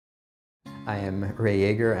I am Ray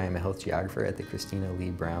Yeager. I am a health geographer at the Christina Lee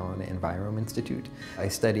Brown Environment Institute. I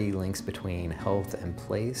study links between health and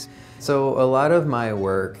place. So a lot of my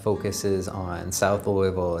work focuses on South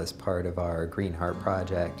Louisville as part of our Green Heart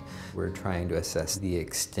project. We're trying to assess the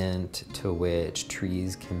extent to which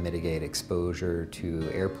trees can mitigate exposure to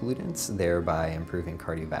air pollutants, thereby improving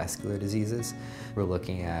cardiovascular diseases. We're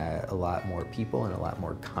looking at a lot more people in a lot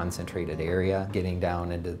more concentrated area, getting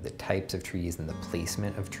down into the types of trees and the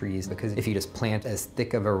placement of trees, because if you just plant as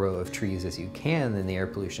thick of a row of trees as you can, then the air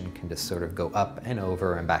pollution can just sort of go up and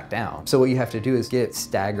over and back down. So what you have to do is get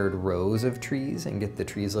staggered rows of trees and get the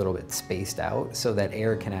trees a little bit spaced out so that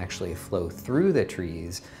air can actually flow through the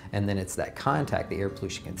trees, and then it's that contact, the air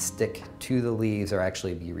pollution can stick to the leaves or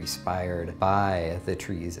actually be respired by the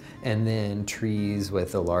trees. And then trees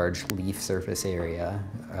with a large leaf surface area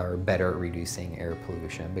are better at reducing air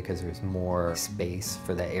pollution because there's more space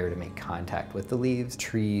for the air to make contact with the leaves.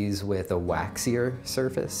 Trees with a waxier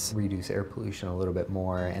surface reduce air pollution a little bit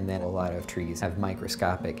more, and then a lot of trees have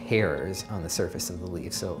microscopic hairs on the surface of the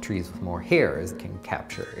leaves, so trees with more hairs can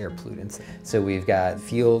capture air pollutants. So we've got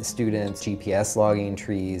field students GPS logging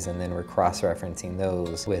trees, and then we're cross-referencing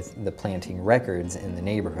those with the planting records in the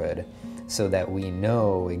neighborhood so that we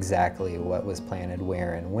know exactly what was planted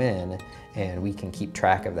where and when, and we can keep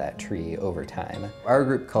track of that tree over time. Our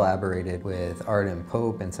group collaborated with Arden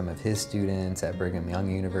Pope and some of his students at Brigham Young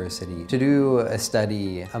University to do a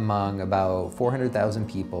study among about 400,000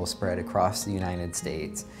 people spread across the United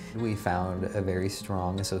States. We found a very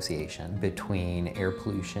strong association between air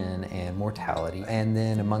pollution and mortality, and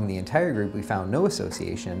then among the entire group we found no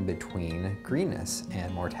association between greenness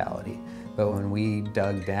and mortality. But when we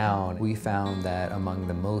dug down, we found that among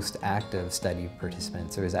the most active study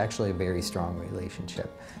participants, there was actually a very strong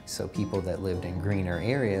relationship. So people that lived in greener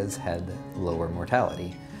areas had lower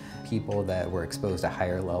mortality. People that were exposed to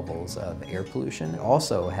higher levels of air pollution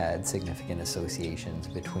also had significant associations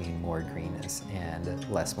between more greenness and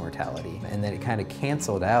less mortality. And then it kind of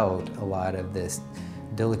canceled out a lot of this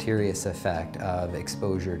deleterious effect of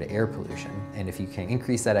exposure to air pollution. And if you can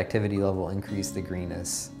increase that activity level, increase the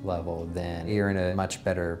greenness level, then you're in a much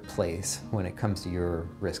better place when it comes to your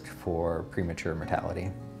risk for premature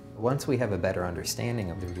mortality. Once we have a better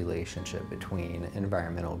understanding of the relationship between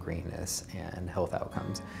environmental greenness and health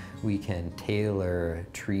outcomes, we can tailor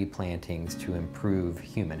tree plantings to improve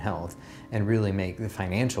human health and really make the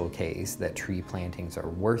financial case that tree plantings are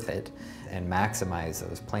worth it and maximize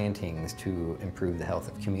those plantings to improve the health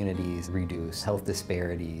of communities, reduce health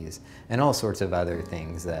disparities, and all sorts of other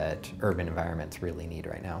things that urban environments really need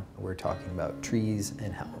right now. We're talking about trees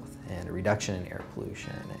and health, and a reduction in air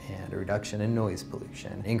pollution, and a reduction in noise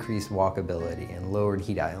pollution, increased walkability, and lowered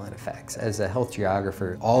heat island effects. As a health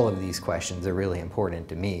geographer, all of these questions are really important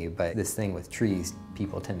to me, but this thing with trees,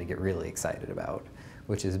 people tend to get really excited about,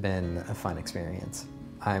 which has been a fun experience.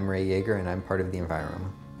 I'm Ray Yeager, and I'm part of the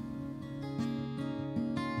Environment.